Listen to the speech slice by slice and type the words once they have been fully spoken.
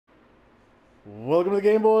Welcome to the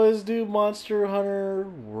Game Boys do Monster Hunter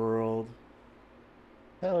World.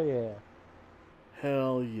 Hell yeah.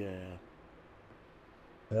 Hell yeah.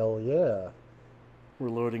 Hell yeah. We're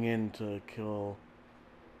loading in to kill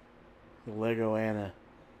the Lego Anna.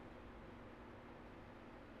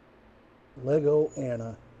 Lego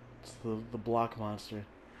Anna. It's the block monster.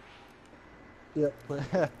 Yep. I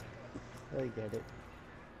get it.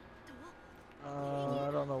 I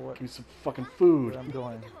don't know Give me some fucking food. where I'm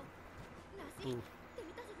going. Ooh.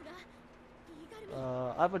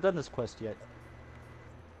 I haven't done this quest yet.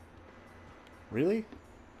 Really?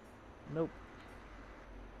 Nope.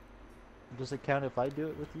 Does it count if I do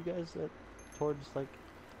it with you guys? Towards like.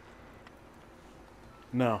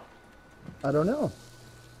 No. I don't know.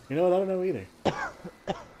 You know what? I don't know either.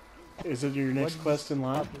 Is it your next quest in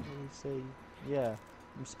line? Say, yeah,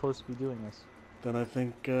 I'm supposed to be doing this. Then I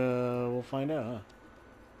think we'll find out, huh?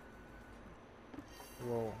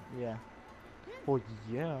 Well, yeah. Well,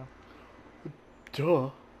 yeah. Duh.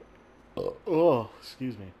 Oh,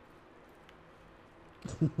 excuse me.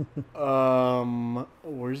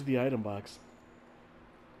 Where's the item box?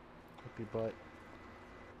 Up your butt.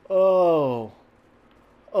 Oh.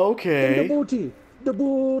 Okay. The booty. The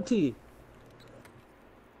booty.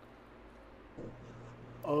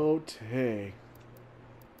 Okay.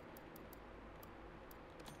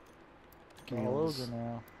 Give me All all this, over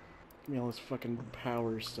now. give me all this fucking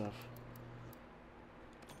power stuff.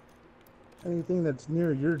 Anything that's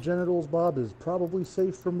near your genitals, Bob, is probably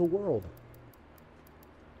safe from the world.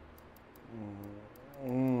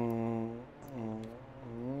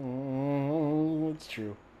 It's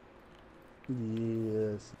true.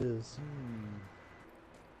 Yes, it is.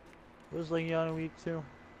 Where's Legion Week 2?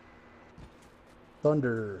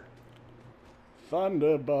 Thunder.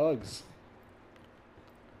 Thunderbugs.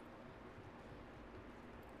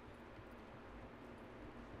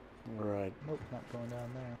 Alright. Nope, not going down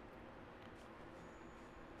there.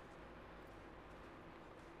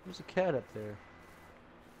 There's a cat up there.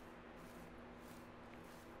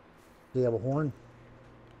 Do you have a horn?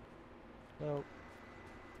 Nope.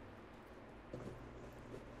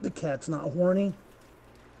 The cat's not horny.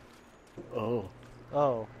 Oh.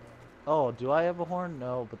 Oh. Oh, do I have a horn?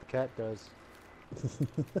 No, but the cat does.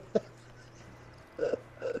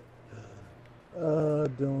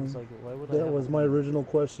 Don't. It's like, why would I That have was a my horn? original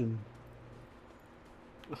question.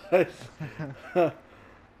 I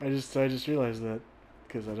just realized that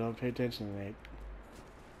because I don't pay attention to Nate.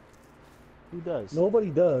 Who does? Nobody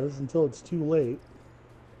does until it's too late.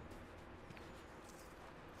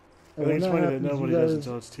 I And think when it's that funny that happens, nobody you does guys,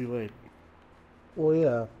 until it's too late. well,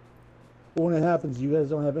 yeah. But when it happens, you guys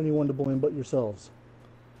don't have anyone to blame but yourselves.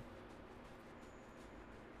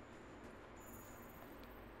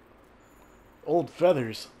 Old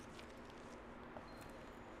feathers.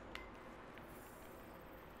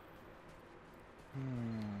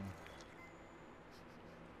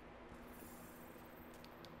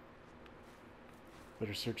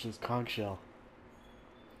 Better search this conch shell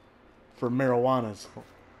for marijuanas.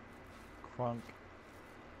 Crunk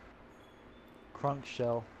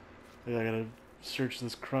shell. I gotta search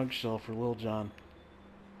this crunk shell for Lil John.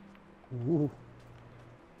 Ooh.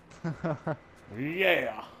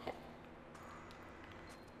 Yeah.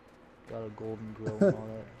 Got a golden grill and all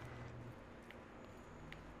that.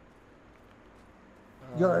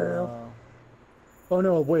 Yeah. Oh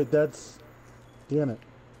no, wait, that's... Damn it.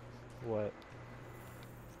 What?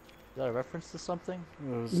 Is that a reference to something?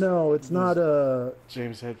 It was No, it's not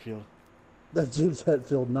James Hetfield, that's James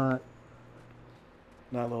Hetfield, not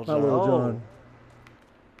not Lil not John. Little Oh. John.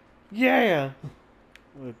 Yeah.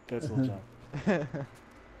 That's Lil John.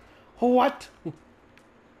 What?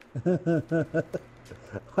 I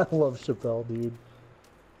love Chappelle, dude.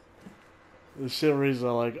 The chivalries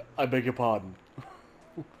are like, I beg your pardon.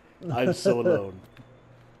 I'm so alone.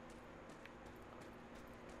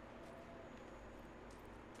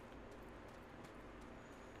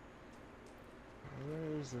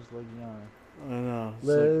 Where is this Legion? I know. It's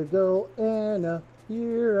like, Lego Anna,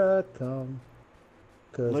 here I come.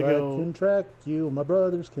 'Cause Lego- I can track you, my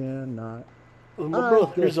brothers cannot. my I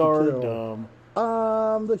brothers get to are kill. dumb.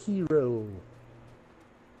 I'm the hero.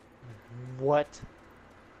 What?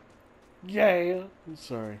 Yeah. I'm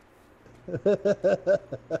sorry.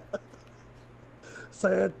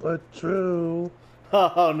 Sad but true.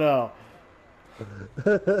 Oh no.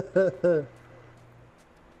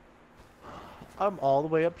 I'm all the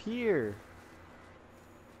way up here.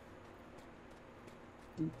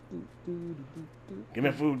 Give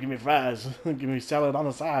me food, give me fries, give me salad on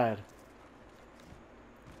the side.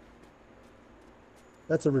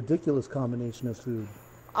 That's a ridiculous combination of food.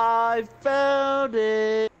 I found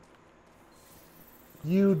it.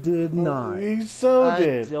 You did not. He so I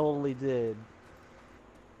did. totally did.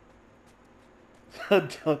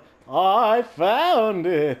 I found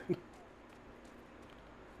it.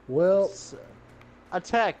 Well,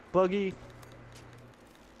 Attack, buggy.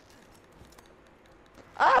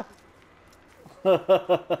 Ah!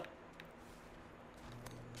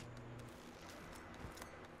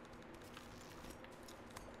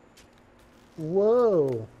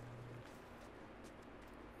 whoa.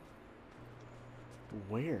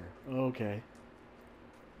 Where? Okay.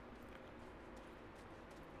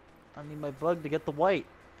 I need my bug to get the white.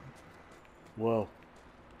 Whoa.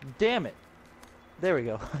 Damn it. There we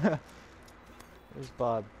go. There's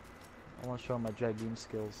Bob. I want to show him my dragoon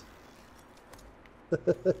skills.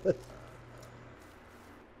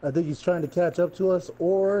 I think he's trying to catch up to us,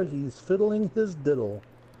 or he's fiddling his diddle.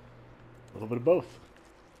 A little bit of both.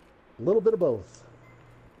 A little bit of both.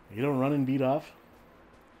 You don't run and beat off?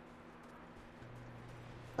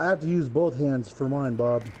 I have to use both hands for mine,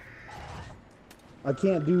 Bob. I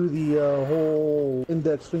can't do the whole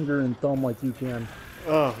index finger and thumb like you can.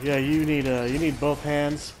 Oh, yeah, you need both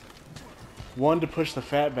hands. One to push the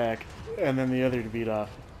fat back, and then the other to beat off.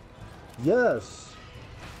 Yes.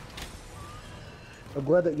 I'm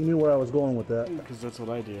glad that you knew where I was going with that. Because that's what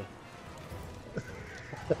I do.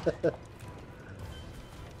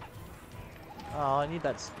 Oh, I need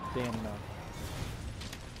that stamina.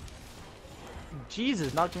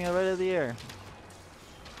 Jesus, knocked me right out of the air.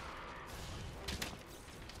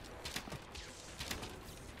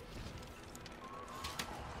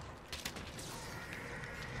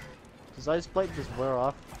 Does Ice Blight just wear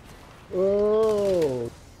off? Oh,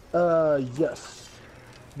 yes.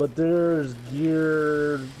 But there's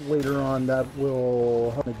gear later on that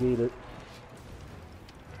will negate it.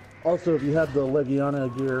 Also, if you have the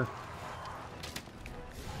Legiana gear,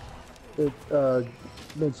 it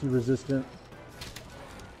makes you resistant.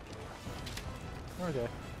 Okay.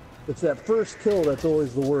 It's that first kill that's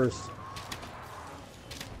always the worst.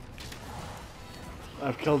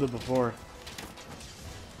 I've killed it before.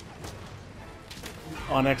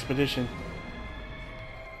 On expedition.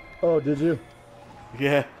 Oh, did you?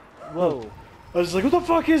 Yeah. Whoa. I was like, what the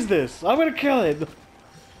fuck is this? I'm gonna kill it.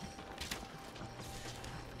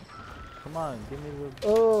 Come on, give me the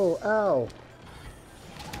Oh, ow.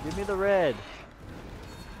 give me the red.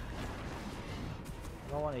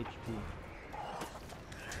 I don't want HP.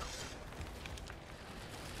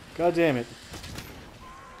 God damn it.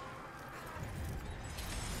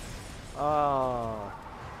 Oh.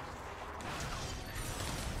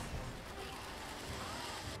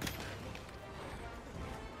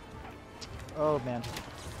 Oh man.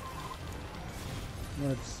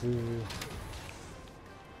 Let's see.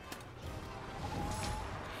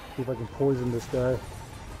 See if I can poison this guy.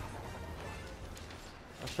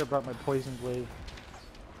 I should have brought my poison blade.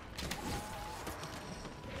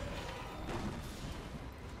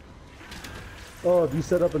 Oh, have you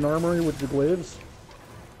set up an armory with the glaives?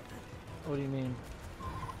 What do you mean?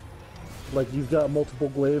 Like you've got multiple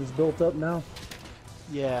glaives built up now?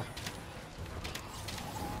 Yeah.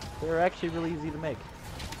 They're actually really easy to make.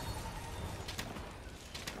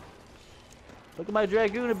 Look at my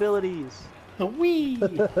dragoon abilities. Wee.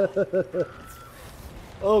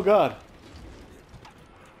 Oh god.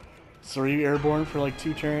 So are you airborne for like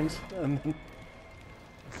 2 turns? And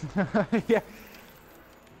then... Yeah.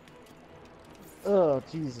 Oh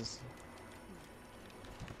Jesus.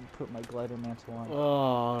 Put my glider mantle on.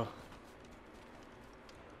 Oh.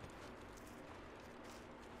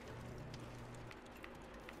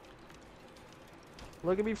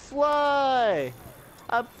 Look at me fly!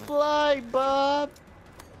 I fly, Bob!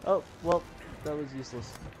 Oh, well, that was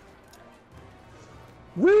useless.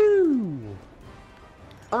 Woo!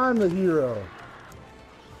 I'm the hero.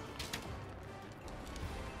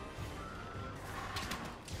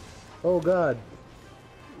 Oh god.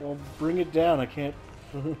 Well, bring it down. I can't...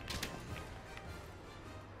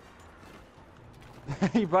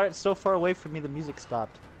 You brought it so far away from me the music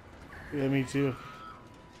stopped. Yeah, me too.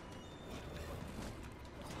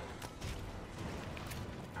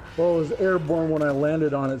 Well, it was airborne when I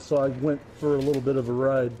landed on it, so I went for a little bit of a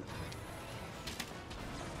ride.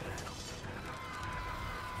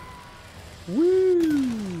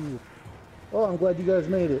 Woo! Oh, I'm glad you guys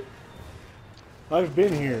made it. I've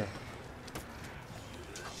been here.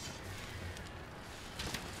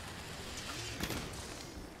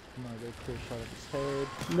 Come on, get a clear shot of his head.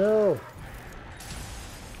 No.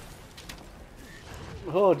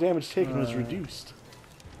 Oh, damage taken was reduced.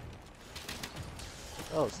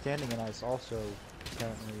 Oh, standing in ice also,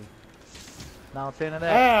 apparently. Not a fan of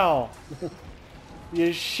that. Ow!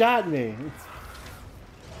 You shot me.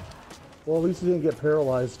 Well, at least he didn't get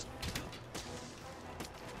paralyzed.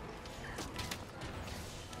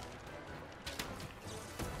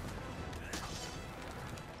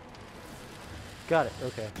 Got it.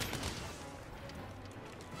 Okay.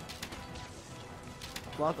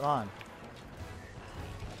 Lock on.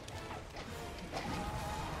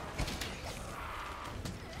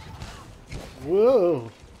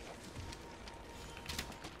 Whoa.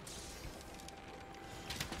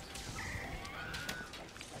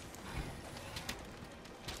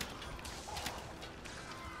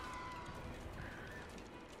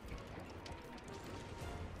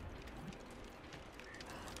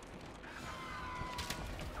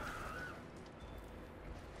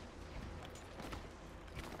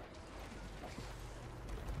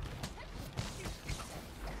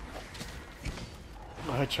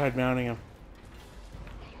 I tried mounting him.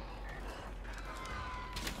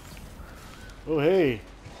 Oh, hey.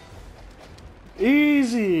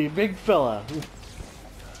 Easy, big fella.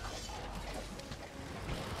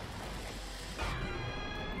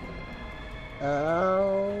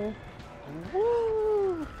 Ow.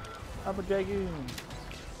 Woo! I'm a dragoon.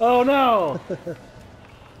 Oh, no.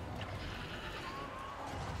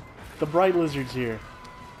 The bright lizard's here.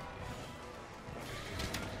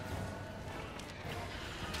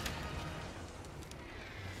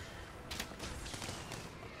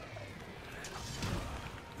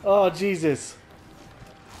 Oh, Jesus.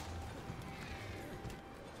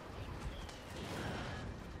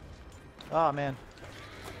 Oh, man.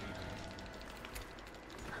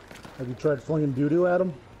 Have you tried flinging doodoo at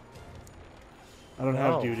him? I don't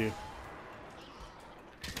have No. doodoo.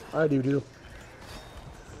 I do.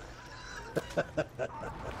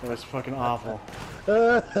 That's fucking awful.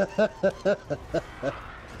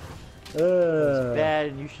 It's bad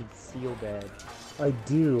and you should feel bad. I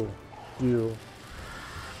do.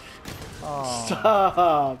 Oh.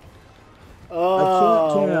 Stop.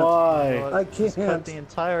 Oh, can't. why? I Just cut can't. the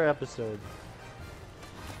entire episode.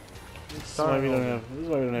 This is why we don't have. This is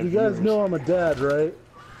why we don't have You guys viewers. know I'm a dad, right?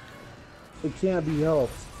 It can't be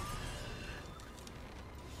helped.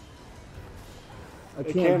 I It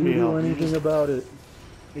can't can be do helped. You anything just- about it.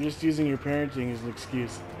 You're just using your parenting as an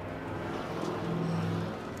excuse.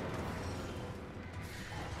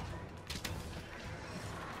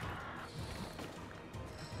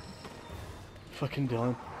 Fucking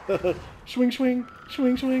Dylan. Swing, swing,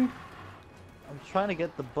 swing, swing. I'm trying to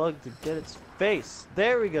get the bug to get its face.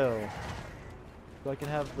 There we go. So I can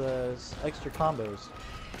have the extra combos.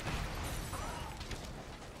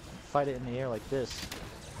 Fight it in the air like this.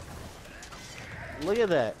 Look at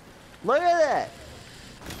that. Look at that.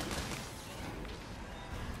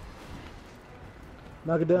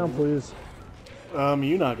 Knock it down, please.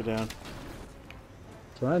 You knock it down.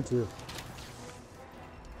 Trying to.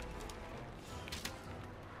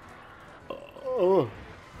 Oh.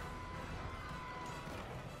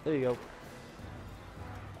 There you go.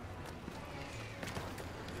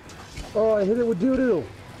 Oh, I hit it with doodoo.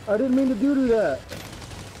 I didn't mean to doodoo that.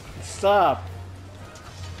 Stop.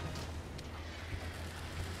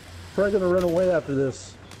 Probably gonna run away after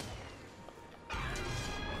this.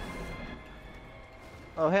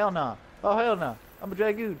 Oh hell no. Oh hell no. I'm a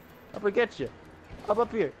dragoon. I'm gonna get you.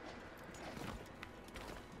 Up here.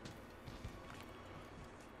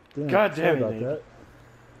 Damn, God sorry damn it, about Nate. that.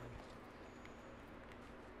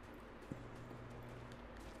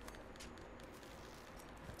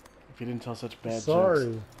 If you didn't tell such bad Sorry.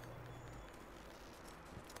 jokes.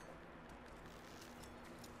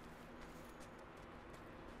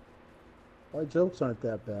 My jokes aren't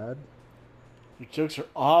that bad. Your jokes are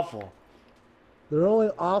awful. They're only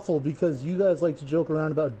awful because you guys like to joke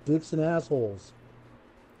around about dicks and assholes.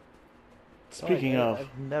 Speaking of,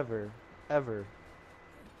 I've never, ever.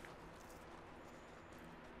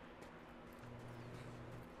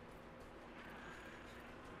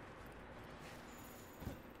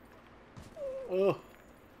 oh,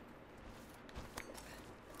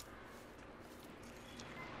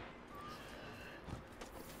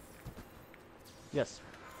 Yes.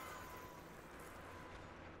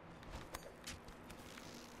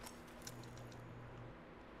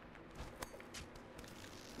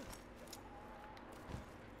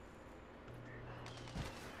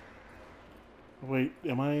 wait,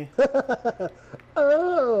 am I?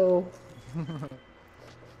 Oh!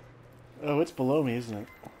 Oh, it's below me, isn't it?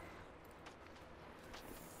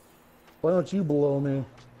 Why don't you blow me?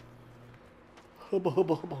 Hubba,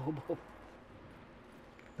 hubba, hubba, hubba.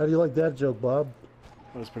 How do you like that joke, Bob?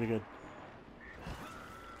 That was pretty good.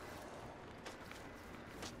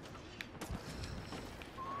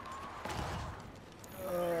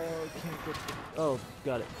 Oh, can't get the... Oh,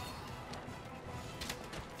 got it.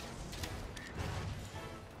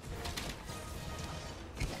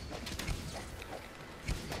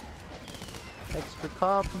 Extra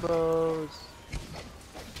combos.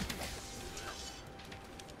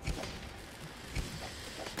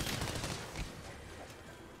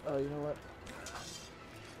 Oh, you know what?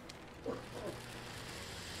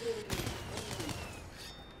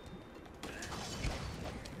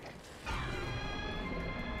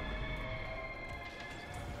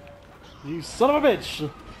 You son of a bitch!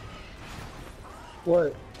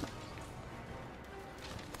 What?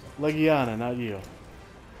 Legiana, not you.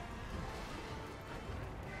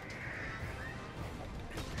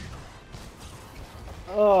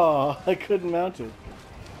 Oh, I couldn't mount it.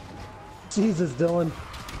 Jesus, Dylan.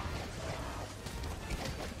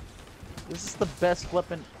 This is the best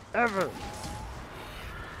weapon ever.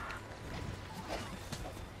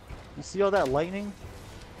 You see all that lightning?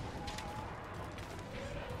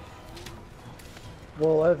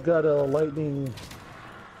 Well, I've got a lightning.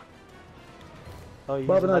 Oh, you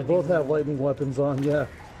Bob use and I lightning both have weapon? lightning weapons on, yeah.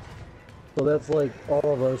 So that's like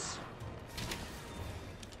all of us.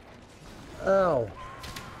 Ow.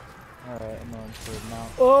 Alright, I'm going for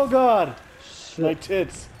mount. Oh god! Shit. My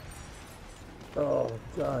tits. Oh,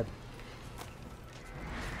 God.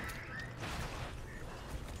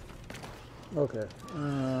 Okay.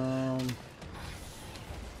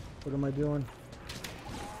 What am I doing?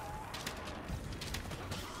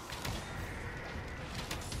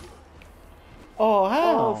 Oh,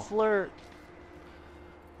 how? Oh, flirt.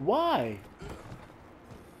 Why?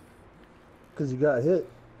 Because you got hit.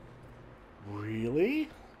 Really?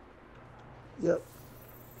 Yep.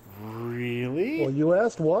 Really? Well, you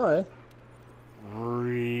asked why.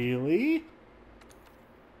 Really?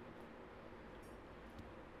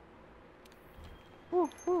 Woo,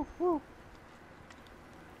 woo, woo.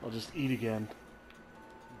 I'll just eat again.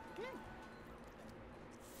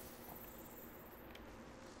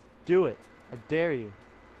 Do it. I dare you.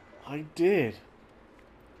 I did.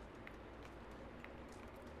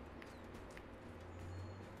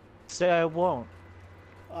 Say I won't.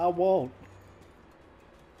 I won't.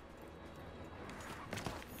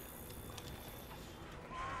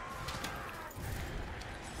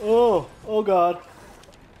 Oh, oh god.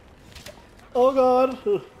 Oh god.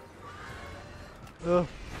 First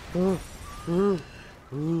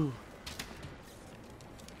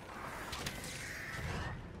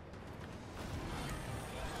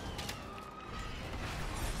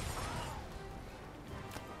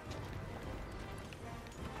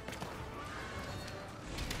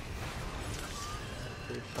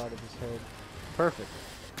shot of his head. Perfect.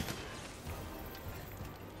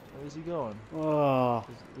 Where's he going? Oh.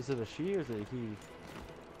 Is it a she or is it a he?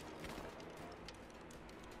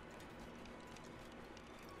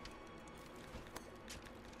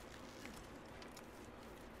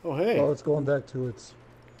 Oh hey. Oh, it's going back to its...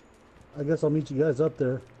 I guess I'll meet you guys up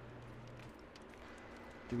there.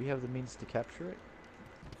 Do we have the means to capture it?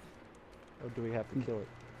 Or do we have to kill it?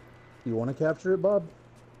 You want to capture it, Bob?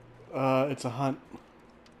 It's a hunt.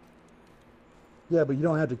 Yeah, but you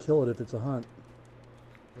don't have to kill it if it's a hunt.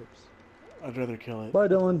 Oops. I'd rather kill it. Bye,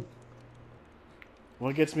 Dylan.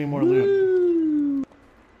 What gets me more loot? Woo!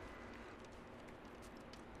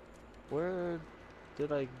 Where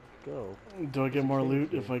did I go? Do I get more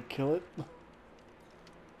loot if I kill it?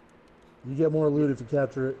 You get more loot if you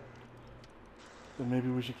capture it. Then maybe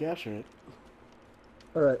we should capture it.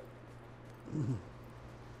 Alright.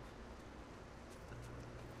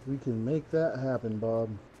 We can make that happen, Bob.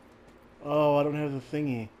 Oh, I don't have the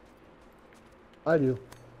thingy. I do.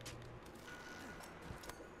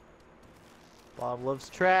 Bob loves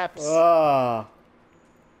traps. Ah.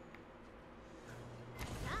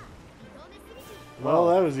 Well,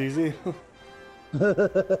 that was easy.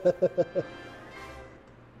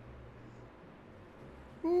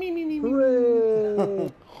 Me, me, me, me.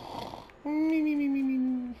 Hooray! Me, me, me, me,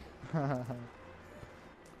 me.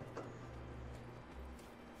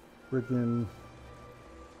 Freaking.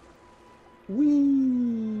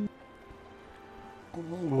 Whee!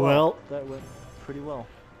 Well, That went pretty well.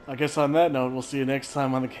 I guess on that note, we'll see you next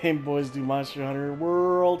time on the Game Boys Do Monster Hunter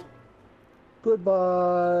World.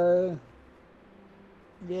 Goodbye.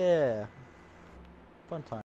 Yeah. Fun time.